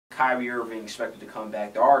Kyrie Irving expected to come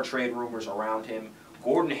back. There are trade rumors around him.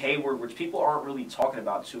 Gordon Hayward, which people aren't really talking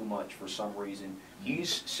about too much for some reason,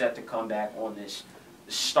 he's set to come back on this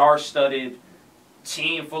star-studded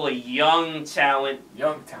team full of young talent.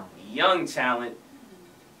 Young talent.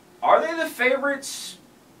 Are they the favorites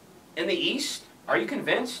in the East? Are you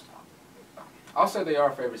convinced? I'll say they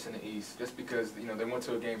are favorites in the East, just because they went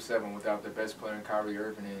to a Game 7 without their best player in Kyrie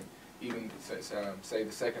Irving, and even say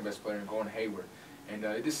the second best player in Gordon Hayward. And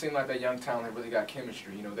it just seemed like that young talent had really got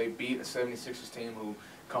chemistry. They beat a 76ers team who,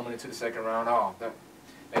 coming into the second round,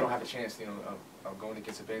 they don't have a chance, of going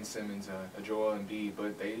against a Ben Simmons, a Joel Embiid,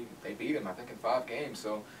 but they beat him, I think, in 5 games.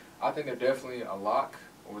 So I think they're definitely a lock,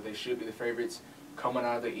 or they should be the favorites coming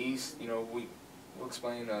out of the East. We'll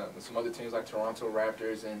explain some other teams like Toronto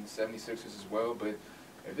Raptors and 76ers as well, but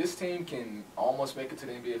if this team can almost make it to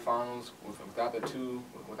the NBA Finals without the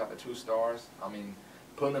two stars, I mean,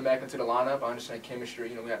 putting them back into the lineup, I understand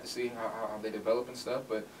chemistry. We have to see how they develop and stuff,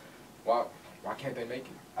 but why can't they make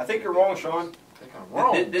it? I think you're wrong, Sean.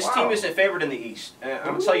 This team isn't favored in the East. I'm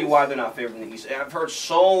going to tell you why they're not favored in the East. I've heard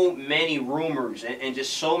so many rumors and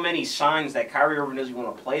just so many signs that Kyrie Irving doesn't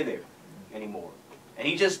want to play there anymore. And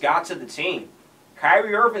he just got to the team.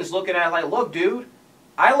 Kyrie Irving's looking at it like, look, dude,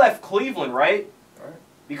 I left Cleveland, right?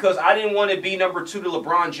 Because I didn't want to be number 2 to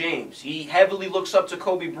LeBron James. He heavily looks up to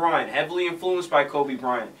Kobe Bryant, heavily influenced by Kobe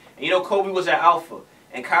Bryant. And Kobe was an alpha.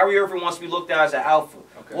 And Kyrie Irving wants to be looked at as an alpha.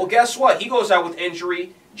 Okay. Well, guess what? He goes out with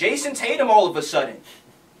injury. Jason Tatum, all of a sudden,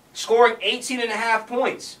 scoring 18.5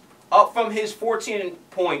 points, up from his 14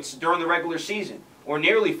 points during the regular season, or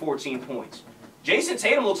nearly 14 points. Jason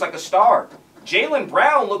Tatum looks like a star. Jaylen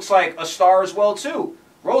Brown looks like a star as well, too.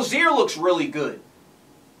 Rozier looks really good.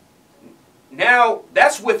 Now,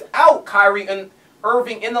 that's without Kyrie and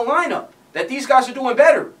Irving in the lineup, that these guys are doing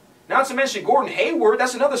better. Not to mention Gordon Hayward,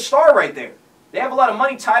 that's another star right there. They have a lot of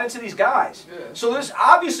money tied into these guys. Yeah. So there's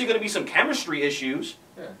obviously going to be some chemistry issues.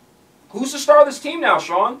 Yeah. Who's the star of this team now,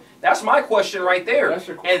 Sean? That's my question right there.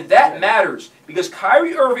 And that matters, because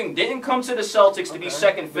Kyrie Irving didn't come to the Celtics to be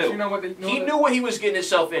second fiddle. He knew what he was getting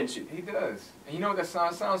himself into. He does. And that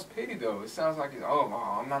sounds pity, though. It sounds like,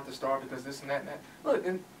 I'm not the star because this and that and that. Look,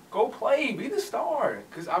 then go play. Be the star.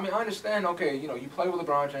 Because, I understand, okay, you play with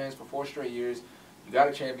LeBron James for 4 straight years. You got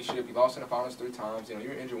a championship. You lost in the finals 3 times. You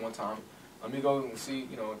were injured 1 time. Let me go and see,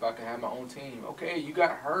 if I can have my own team. Okay, you got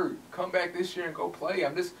hurt. Come back this year and go play.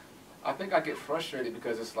 I think I get frustrated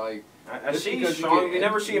because it's like... I see, Sean. You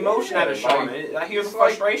never see emotion out of Sean. I hear the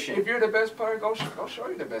frustration. If you're the best player, go show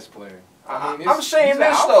you the best player. I'm saying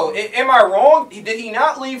this, though. Am I wrong? Did he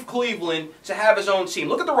not leave Cleveland to have his own team?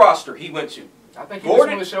 Look at the roster he went to. I think he just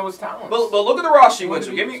wanted to show his talent. But look at the roster he went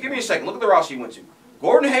to. Give me a second. Look at the roster he went to.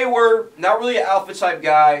 Gordon Hayward, not really an alpha-type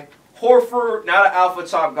guy. Horford, not an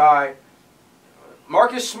alpha-type guy.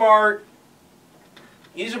 Marcus Smart,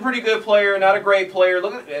 he's a pretty good player, not a great player.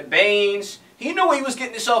 Look at Baines. He knew what he was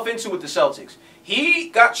getting himself into with the Celtics. He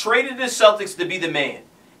got traded to the Celtics to be the man.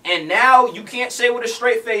 And now you can't say with a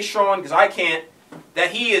straight face, Sean, because I can't,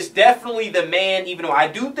 that he is definitely the man, even though I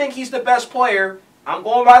do think he's the best player. I'm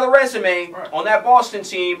going by the resume on that Boston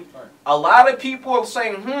team. A lot of people are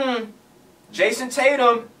saying, Jason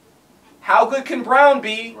Tatum, how good can Brown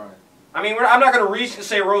be? I mean, I'm not going to reach to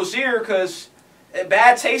say Rozier because... a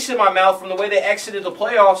bad taste in my mouth from the way they exited the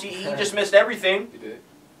playoffs. He just missed everything. He did.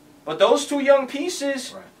 But those 2 young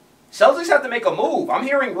pieces, Celtics have to make a move. I'm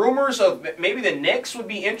hearing rumors of maybe the Knicks would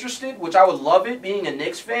be interested, which I would love it, being a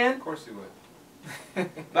Knicks fan. Of course he would.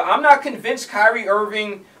 But I'm not convinced Kyrie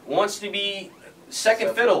Irving wants to be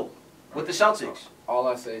second fiddle with the Celtics. All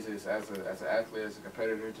I say is, as an athlete, as a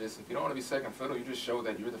competitor, just if you don't want to be second fiddle, you just show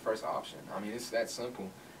that you're the first option. I mean, it's that simple.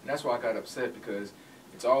 And that's why I got upset, because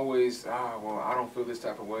it's always, well, I don't feel this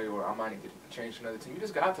type of way, or I might need to change to another team. You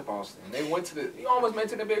just got to Boston. They went to you almost made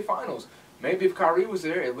to the NBA Finals. Maybe if Kyrie was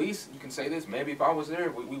there, at least you can say this, maybe if I was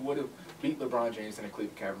there, we would have beat LeBron James and the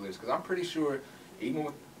Cleveland Cavaliers. Because I'm pretty sure, even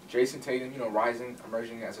with Jason Tatum, rising,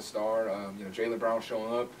 emerging as a star, Jaylen Brown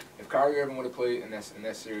showing up, if Kyrie Irving would have played in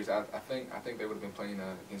that series, I think they would have been playing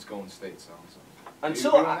against Golden State. So.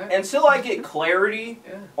 Until I get clarity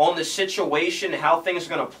on the situation, how things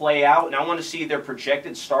are going to play out, and I want to see their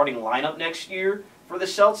projected starting lineup next year for the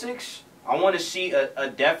Celtics. I want to see a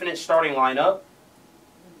definite starting lineup.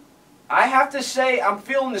 I have to say I'm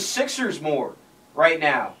feeling the Sixers more right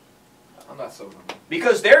now. I'm not so.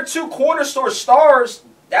 Because their 2 cornerstone stars,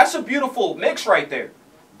 that's a beautiful mix right there.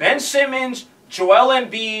 Ben Simmons, Joel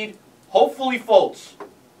Embiid, hopefully Fultz.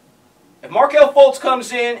 If Markelle Fultz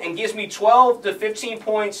comes in and gives me 12 to 15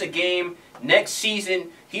 points a game next season,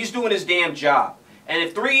 he's doing his damn job. And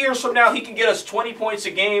if 3 years from now he can get us 20 points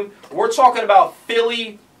a game, we're talking about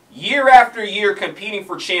Philly year after year competing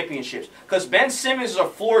for championships. Because Ben Simmons is a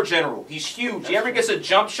floor general. He's huge. He ever gets a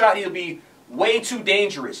jump shot, he'll be way too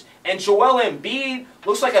dangerous. And Joel Embiid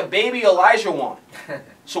looks like a baby Elijah Wan.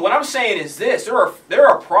 So what I'm saying is this: they're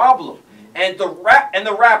a problem. And the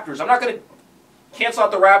Raptors, I'm not going to cancel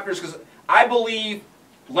out the Raptors because I believe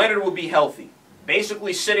Leonard will be healthy.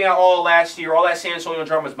 Basically sitting out all last year, all that San Antonio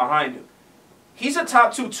drama is behind him. He's a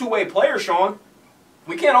top two-way player, Sean.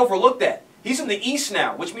 We can't overlook that. He's in the East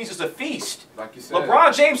now, which means it's a feast. Like you said.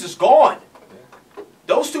 LeBron James is gone. Yeah.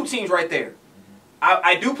 Those two teams right there.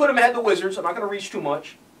 I do put them ahead of the Wizards. I'm not going to reach too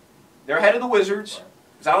much. They're ahead of the Wizards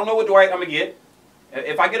because I don't know what Dwight I'm going to get.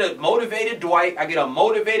 If I get a motivated Dwight, I get a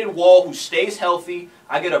motivated Wall who stays healthy.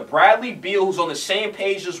 I get a Bradley Beal who's on the same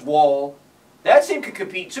page as Wall. That team can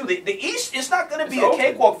compete too. The East is not going to be a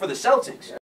cakewalk for the Celtics.